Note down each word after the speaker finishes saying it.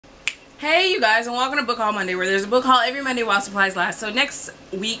Hey you guys, and welcome to Book Haul Monday, where there's a book haul every Monday while supplies last. So next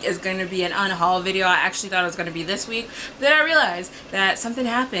week is going to be an unhaul video. I actually thought it was going to be this week, but then I realized that something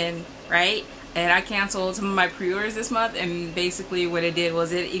happened, right? And I canceled some of my pre-orders this month, and basically what it did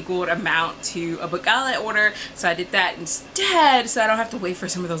was it equaled amount to a book outlet order. So I did that instead, so I don't have to wait for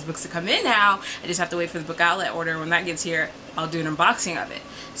some of those books to come in now. I just have to wait for the book outlet order. When that gets here, I'll do an unboxing of it.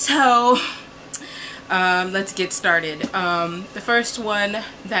 So let's get started. The first one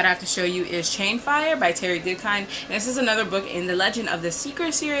that I have to show you is Chainfire by Terry Goodkind. And this is another book in the Legend of the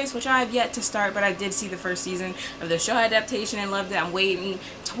Seeker series, which I have yet to start, but I did see the first season of the show adaptation and loved it. I'm waiting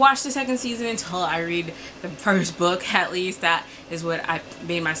to watch the second season until I read the first book, at least. That is what I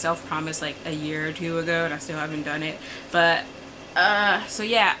made myself promise like a year or two ago, and I still haven't done it. But so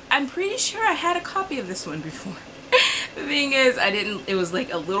yeah, I'm pretty sure I had a copy of this one before. The thing is, it was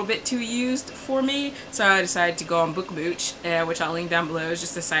like a little bit too used for me, so I decided to go on BookMooch, which I'll link down below. It's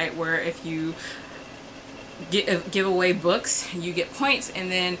just a site where if you give away books, you get points,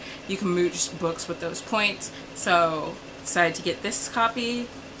 and then you can mooch books with those points. So I decided to get this copy.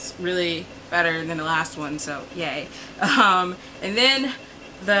 It's really better than the last one, so yay. And then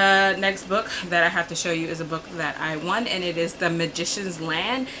the next book that I have to show you is a book that I won, and it is The Magician's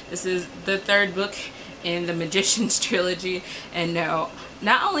Land. This is the third book in the Magician's trilogy, and no,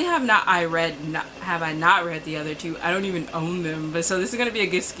 not only have I not read the other two, I don't even own them, but so this is going to be a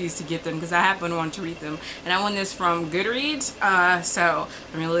good excuse to get them because I have been wanting to read them. And I won this from Goodreads, so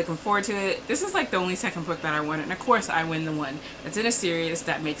I'm really looking forward to it. This is like the only second book that I won, and of course I win the one that's in a series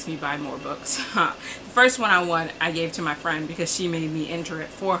that makes me buy more books. The first one I won, I gave to my friend because she made me enter it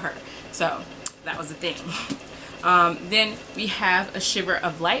for her, so that was the thing. Then we have A Shiver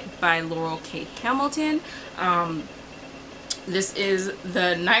of Light by Laurel K. Hamilton. This is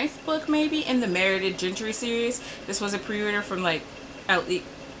the 9th book maybe in the Merited Gentry series. This was a pre-order from like at least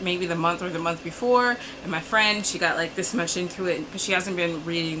maybe the month or the month before, and my friend, she got like this much into it, but she hasn't been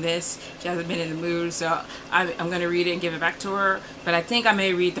reading this. She hasn't been in the mood, so I'm gonna read it and give it back to her. But I think I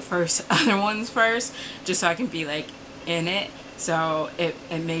may read the first other ones first, just so I can be like in it. So it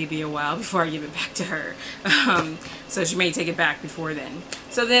may be a while before I give it back to her. So she may take it back before then.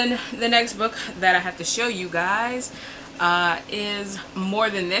 So then the next book that I have to show you guys is More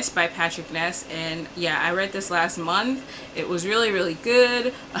Than This by Patrick Ness. And yeah, I read this last month. It was really, really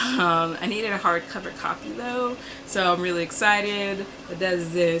good. I needed a hardcover copy though, so I'm really excited. It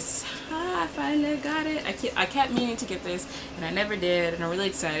does this. I finally got it. I kept meaning to get this, and I never did, and I'm really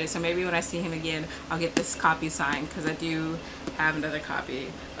excited. So maybe when I see him again, I'll get this copy signed, because I do have another copy.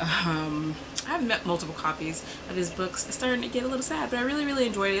 I have met multiple copies of his books. It's starting to get a little sad, but I really, really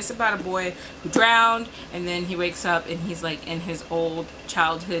enjoyed it. It's about a boy who drowned, and then he wakes up and he's like in his old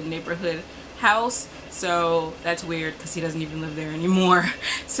childhood neighborhood house. So that's weird because he doesn't even live there anymore.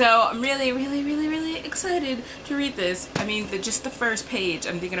 So I'm really, really, really, really excited to read this. I mean, just the first page,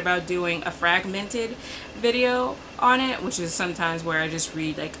 I'm thinking about doing a fragmented video on it, which is sometimes where I just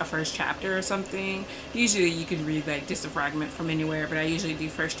read like a first chapter or something. Usually you can read like just a fragment from anywhere, but I usually do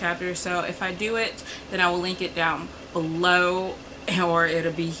first chapter. So if I do it, then I will link it down below, or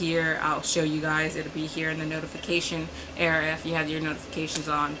it'll be here. I'll show you guys. It'll be here in the notification area if you have your notifications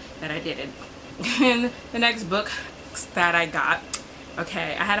on that I did it. And the next book that I got,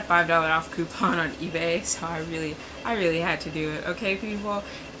 okay, I had a $5 off coupon on eBay, so I really had to do it. Okay, people,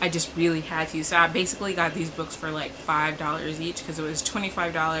 I just really had to. So I basically got these books for like $5 each because it was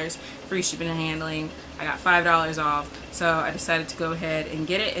 $25 free shipping and handling. I got $5 off, so I decided to go ahead and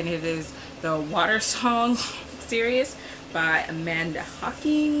get it. And it is the Water Song series by Amanda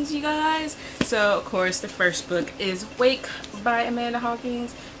Hawkins, you guys. So of course the first book is Wake by Amanda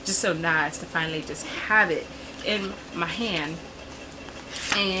Hawkins. Just so nice to finally just have it in my hand.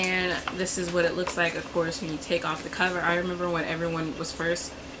 And this is what it looks like, of course, when you take off the cover. I remember when everyone was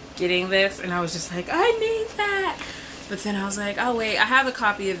first getting this, and I was just like, I need that. But then I was like, oh wait, I have a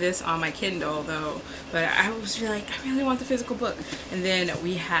copy of this on my Kindle though, but I was like, I really want the physical book. And then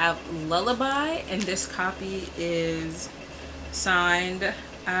we have Lullaby, and this copy is signed,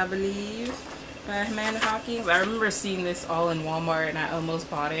 I believe, by Amanda Hawkins. I remember seeing this all in Walmart, and I almost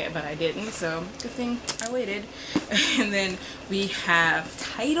bought it, but I didn't, so good thing I waited. And then we have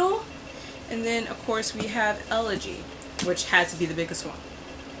Title, and then of course we have Elegy, which had to be the biggest one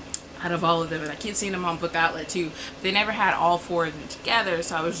out of all of them, and I keep seeing them on Book Outlet too. But they never had all 4 of them together,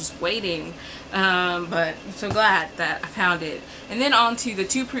 so I was just waiting. But I'm so glad that I found it. And then on to the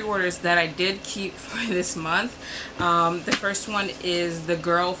 2 pre-orders that I did keep for this month. The first one is The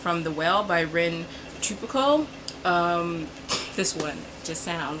Girl from the Well by Rin Chupico. This one just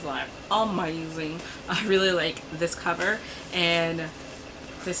sounds like amazing. I really like this cover, and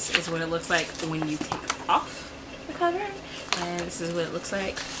this is what it looks like when you take off the cover, and this is what it looks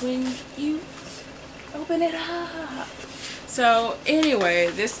like when you open it up. So anyway,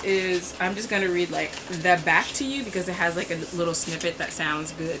 this is, I'm just going to read like the back to you because it has like a little snippet that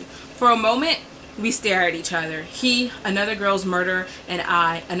sounds good. For a moment, we stare at each other. He, another girl's murderer, and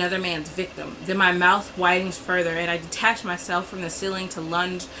I, another man's victim. Then my mouth widens further, and I detach myself from the ceiling to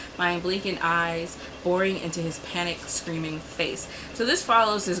lunge my blinking eyes, boring into his panic, screaming face. So this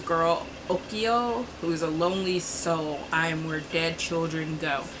follows this girl, Okio, who is a lonely soul. I am where dead children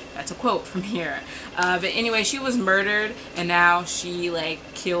go. That's a quote from here. But anyway, she was murdered, and now she like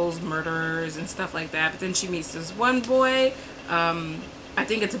kills murderers and stuff like that. But then she meets this one boy. I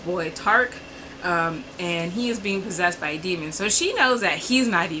think it's a boy, Tark. And he is being possessed by a demon. So she knows that he's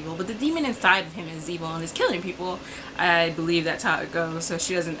not evil, but the demon inside of him is evil and is killing people. I believe that's how it goes. So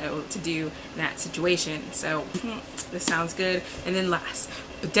she doesn't know what to do in that situation. So this sounds good. And then last,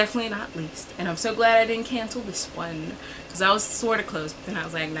 but definitely not least, and I'm so glad I didn't cancel this one because I was sort of close, but then I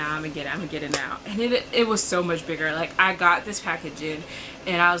was like, nah, I'm gonna get it now. And it was so much bigger. Like, I got this package in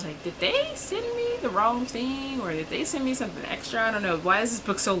and I was like, did they send me the wrong thing, or did they send me something extra? I don't know. Why is this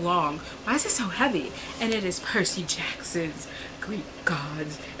book so long? Why is it so heavy? And it is Percy Jackson's Greek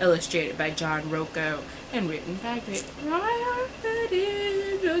Gods, illustrated by John Rocco and written by Rick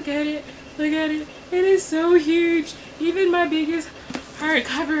Riordan. Look at it, look at it. It is so huge. Even my biggest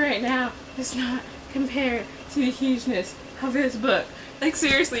hardcover right now does not compare to the hugeness of this book. Like,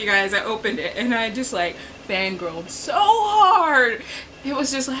 seriously, you guys, I opened it and I just like fangirled so hard. It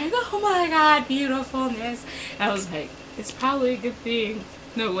was just like, oh my god, beautifulness. And I was like, it's probably a good thing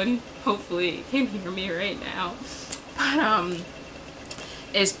no one hopefully can hear me right now. But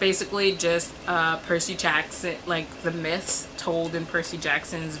it's basically just Percy Jackson, like the myths told in Percy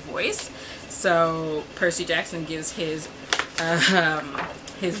Jackson's voice. So Percy Jackson gives his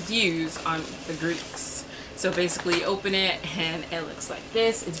views on the Greeks. So basically you open it and it looks like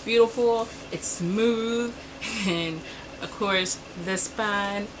this. It's beautiful, it's smooth, and of course the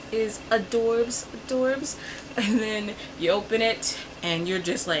spine is adorbs. And then you open it and you're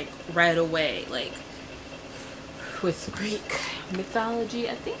just like right away, like with Greek mythology.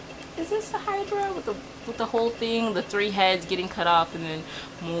 I think, is this a Hydra with the whole thing, the 3 heads getting cut off and then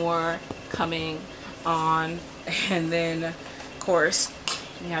more coming on. And then of course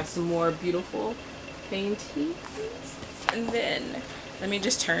we have some more beautiful paintings. And then let me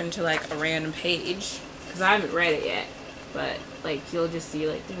just turn to like a random page because I haven't read it yet, but like you'll just see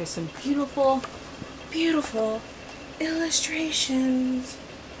like there's some beautiful illustrations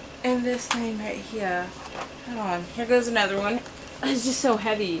in this thing right here. Hold on, here goes another one. It's just so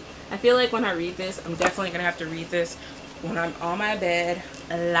heavy. I feel like when I read this, I'm definitely gonna have to read this when I'm on my bed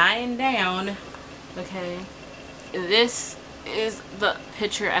lying down. Okay, this is the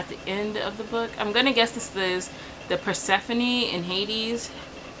picture at the end of the book. I'm gonna guess this is the Persephone in Hades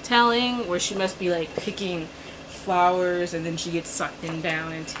telling, where she must be like picking flowers and then she gets sucked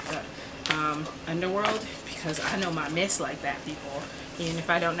down into the underworld, because I know my myths like that, people, even if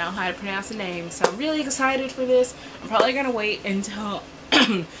I don't know how to pronounce the name. So I'm really excited for this. I'm probably gonna wait until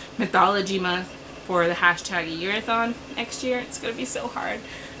mythology month for the hashtag yearathon next year. It's gonna be so hard,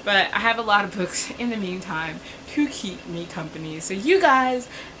 but I have a lot of books in the meantime to keep me company. So you guys,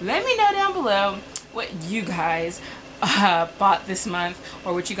 let me know down below what you guys bought this month,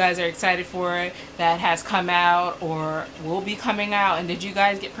 or what you guys are excited for that has come out or will be coming out. And did you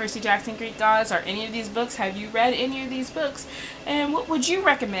guys get Percy Jackson Greek Gods or any of these books? Have you read any of these books? And what would you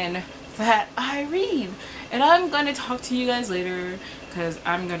recommend that I read? And I'm gonna talk to you guys later because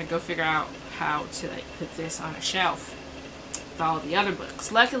I'm gonna go figure out how to like put this on a shelf with all the other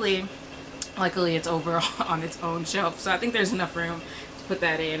books. Luckily it's over on its own shelf, so I think there's enough room to put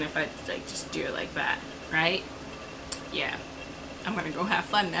that in if I like just do it like that, right? Yeah, I'm gonna go have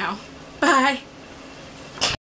fun now. Bye.